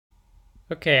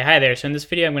Okay, hi there. So in this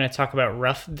video, I'm going to talk about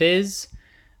rough-viz.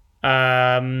 There's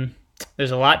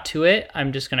a lot to it.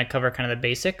 I'm just going to cover kind of the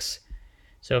basics.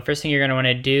 So first thing you're going to want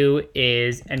to do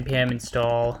is npm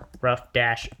install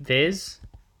rough-viz.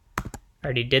 I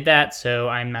already did that, so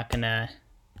I'm not going to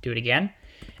do it again.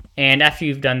 And after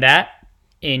you've done that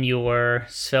in your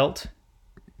svelte,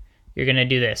 you're going to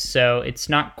do this. So it's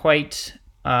not quite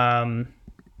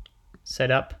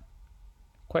set up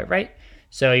quite right.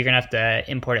 So you're going to have to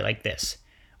import it like this.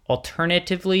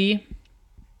 Alternatively,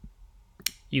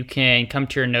 you can come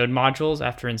to your node modules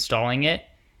after installing it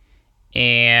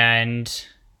and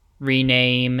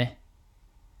rename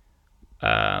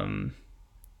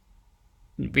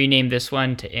this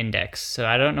one to index. So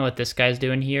I don't know what this guy's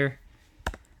doing here,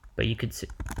 but you could see,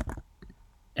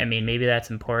 I mean, maybe that's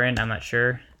important. I'm not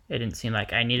sure. It didn't seem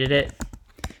like I needed it.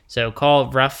 So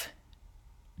call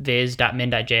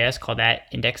rough-viz.min.js, call that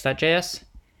index.js.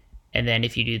 And then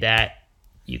if you do that,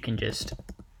 you can just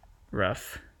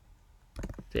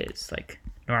rough-viz like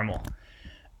normal.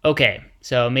 Okay,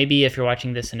 so maybe if you're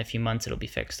watching this in a few months, it'll be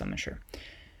fixed. I'm not sure.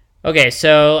 Okay,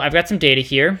 so I've got some data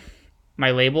here.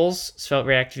 My labels, Svelte,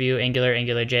 React, Vue, Angular,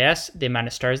 AngularJS, the amount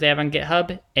of stars they have on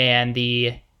GitHub, and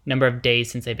the number of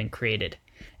days since they've been created.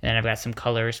 And then I've got some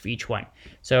colors for each one.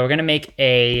 So we're going to make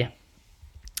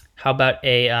how about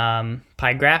a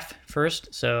pie graph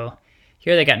first? So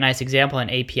here they got a nice example,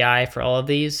 an API for all of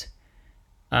these.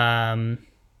 Or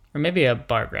maybe a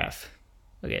bar graph.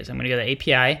 Okay, so I'm going to go to the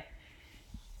API.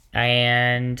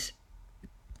 And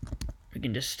we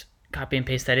can just copy and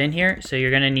paste that in here. So you're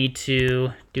going to need to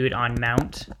do it on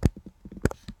mount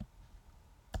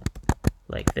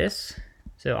like this.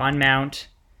 So on mount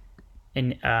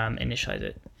and initialize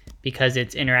it. Because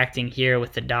it's interacting here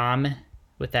with the DOM,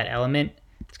 with that element,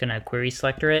 it's going to query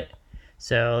selector it.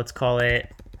 So let's call it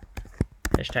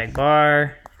hashtag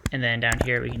bar. And then down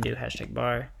here we can do hashtag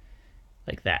bar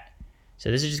like that.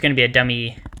 So this is just going to be a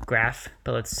dummy graph,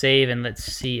 but let's save and let's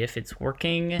see if it's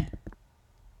working.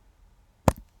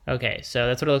 Okay, so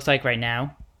that's what it looks like right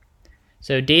now.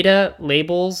 So data,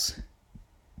 labels.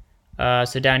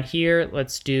 So down here,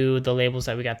 let's do the labels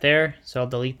that we got there. So I'll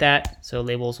delete that. So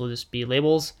labels will just be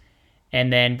labels.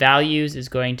 And then values is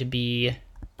going to be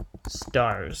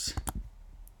stars.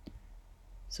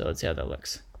 So let's see how that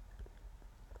looks.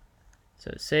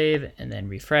 So save and then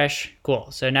refresh. Cool.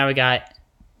 So now we got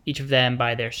each of them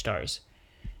by their stars.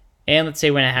 And let's say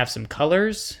when I have some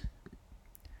colors.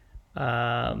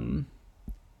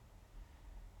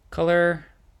 Color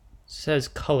says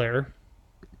color.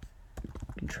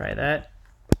 You can try that.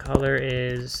 Color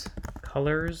is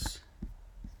colors.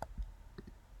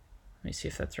 Let me see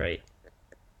if that's right.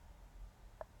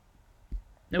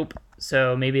 Nope.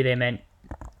 So maybe they meant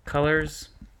colors.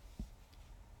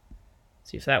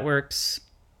 See if that works.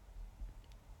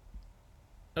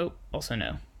 Oh, also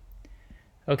no.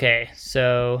 Okay,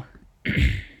 so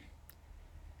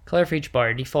color for each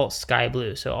bar, default sky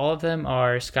blue. So all of them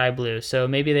are sky blue. So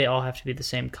maybe they all have to be the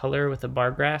same color with a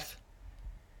bar graph.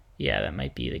 Yeah, that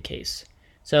might be the case.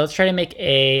 So let's try to make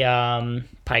a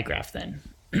pie graph then.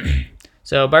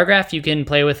 So bar graph you can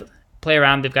play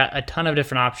around. They've got a ton of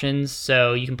different options,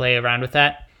 so you can play around with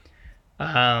that.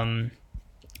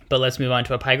 But let's move on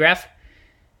to a pie graph.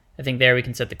 I think there we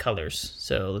can set the colors.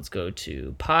 So let's go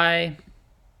to pie.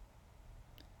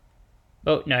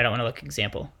 Oh, no, I don't want to look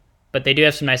example. But they do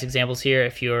have some nice examples here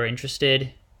if you're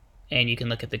interested, and you can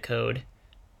look at the code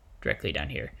directly down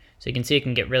here. So you can see it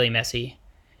can get really messy,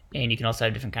 and you can also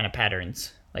have different kind of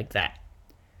patterns like that.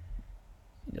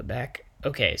 Go back.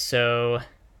 Okay, so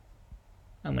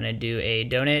I'm going to do a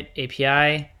donut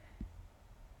API.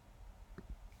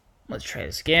 Let's try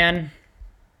this again.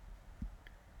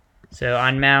 So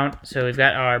on mount, so we've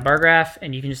got our bar graph,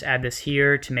 and you can just add this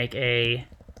here to make a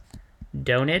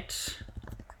donut.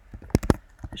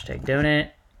 Hashtag donut.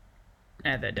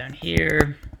 Add that down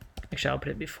here. Actually, I'll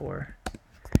put it before.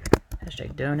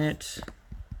 Hashtag donut.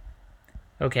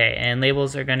 Okay, and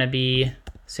labels are going to be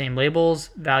same labels.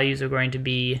 Values are going to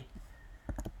be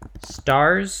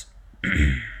stars.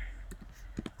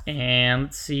 And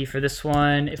let's see for this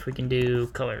one if we can do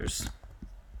colors.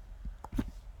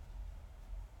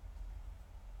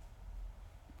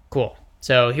 Cool.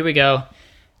 So here we go.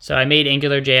 So I made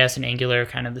AngularJS and Angular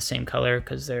kind of the same color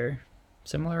because they're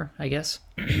similar, I guess.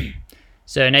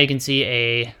 So now you can see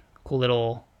a cool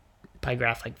little pie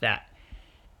graph like that.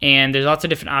 And there's lots of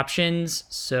different options.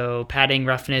 So padding,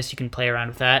 roughness, you can play around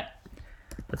with that.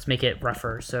 Let's make it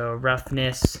rougher. So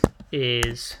roughness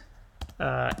is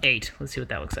 8. Let's see what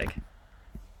that looks like.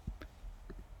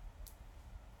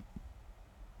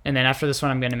 And then after this one,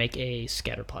 I'm going to make a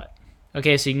scatter plot.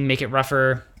 Okay, so you can make it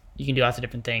rougher. You can do lots of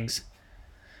different things.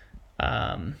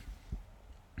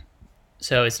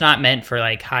 So it's not meant for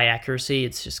like high accuracy.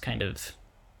 It's just kind of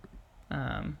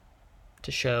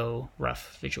to show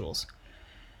rough visuals.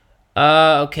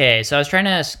 Okay, so I was trying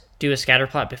to do a scatter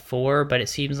plot before, but it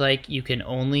seems like you can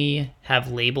only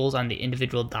have labels on the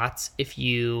individual dots if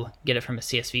you get it from a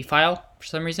CSV file for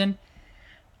some reason.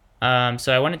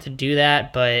 So I wanted to do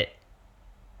that, but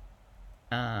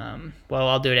well,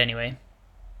 I'll do it anyway.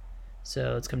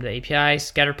 So let's come to the API,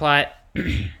 scatter plot.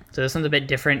 So this one's a bit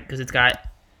different because it's got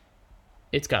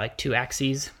like 2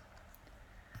 axes.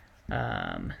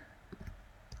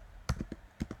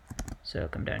 So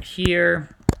come down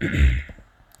here.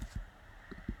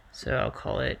 So I'll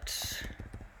call it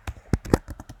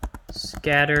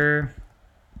scatter.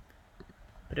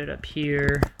 Put it up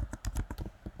here.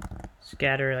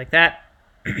 Scatter like that.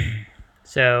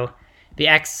 So the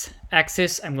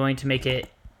x-axis, I'm going to make it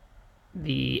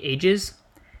the ages,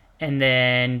 and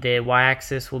then the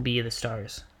y-axis will be the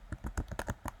stars.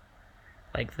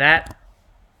 Like that.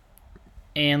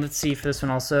 And let's see for this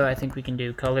one also, I think we can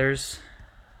do colors.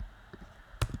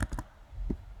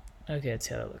 Okay, let's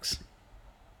see how that looks.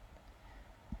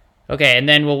 Okay, and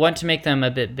then we'll want to make them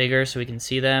a bit bigger so we can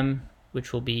see them,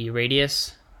 which will be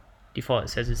radius. Default it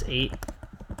says is 8.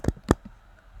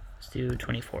 Let's do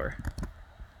 24.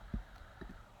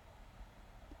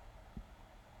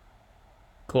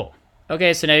 Cool.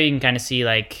 Okay, so now you can kind of see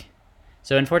like,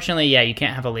 so unfortunately, yeah, you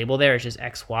can't have a label there. It's just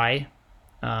X, Y.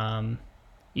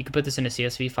 You could put this in a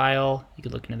CSV file. You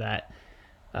could look into that,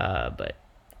 but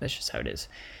that's just how it is.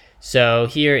 So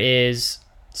here is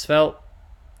svelte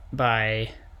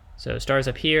by, so stars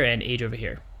up here and age over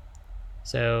here.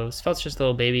 So svelte's just a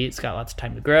little baby. It's got lots of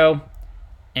time to grow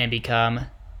and become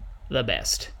the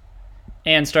best.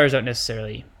 And stars don't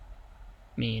necessarily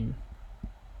mean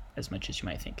as much as you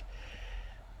might think.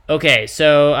 Okay,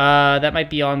 so that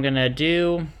might be all I'm gonna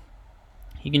do.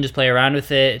 You can just play around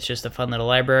with it. It's just a fun little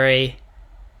library.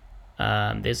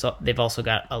 They've also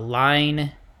got a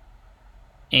line,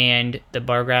 and the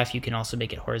bar graph, you can also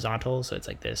make it horizontal, so it's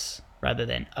like this rather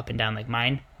than up and down like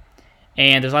mine.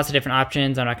 And there's lots of different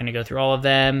options. I'm not going to go through all of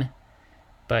them,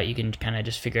 but you can kind of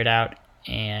just figure it out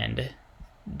and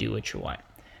do what you want.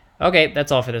 Okay,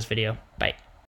 that's all for this video. Bye.